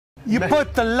You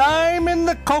put the lime in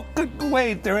the coconut.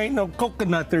 Wait, there ain't no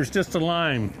coconut. There's just a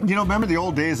lime. You know, remember the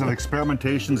old days of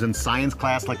experimentations in science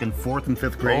class, like in 4th and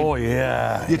 5th grade? Oh,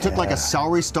 yeah. You took like a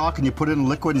celery stalk and you put it in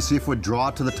liquid and see if it would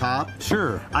draw to the top?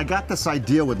 Sure. I got this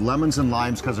idea with lemons and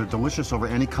limes because they're delicious over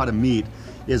any cut of meat.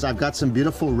 Is I've got some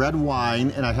beautiful red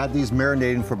wine and I had these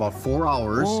marinating for about 4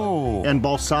 hours. Oh. And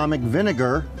balsamic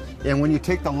vinegar. And when you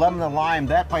take the lemon and lime,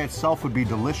 that by itself would be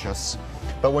delicious.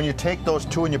 But when you take those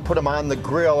two and you put them on the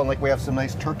grill, and like we have some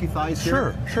nice turkey thighs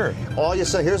here. Sure. All you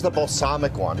say, here's the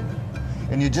balsamic one.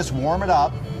 And you just warm it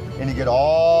up and you get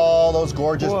all those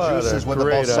gorgeous juices with the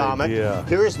balsamic. Idea.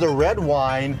 Here's the red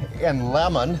wine and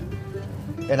lemon.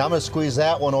 And I'm gonna squeeze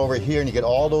that one over here and you get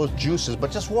all those juices,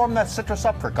 but just warm that citrus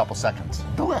up for a couple seconds.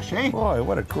 Delish, eh? Boy,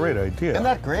 what a great idea. Isn't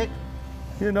that great?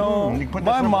 You know, you can put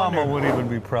my this in mama one would even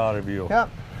be proud of you. Yeah.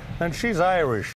 And she's Irish.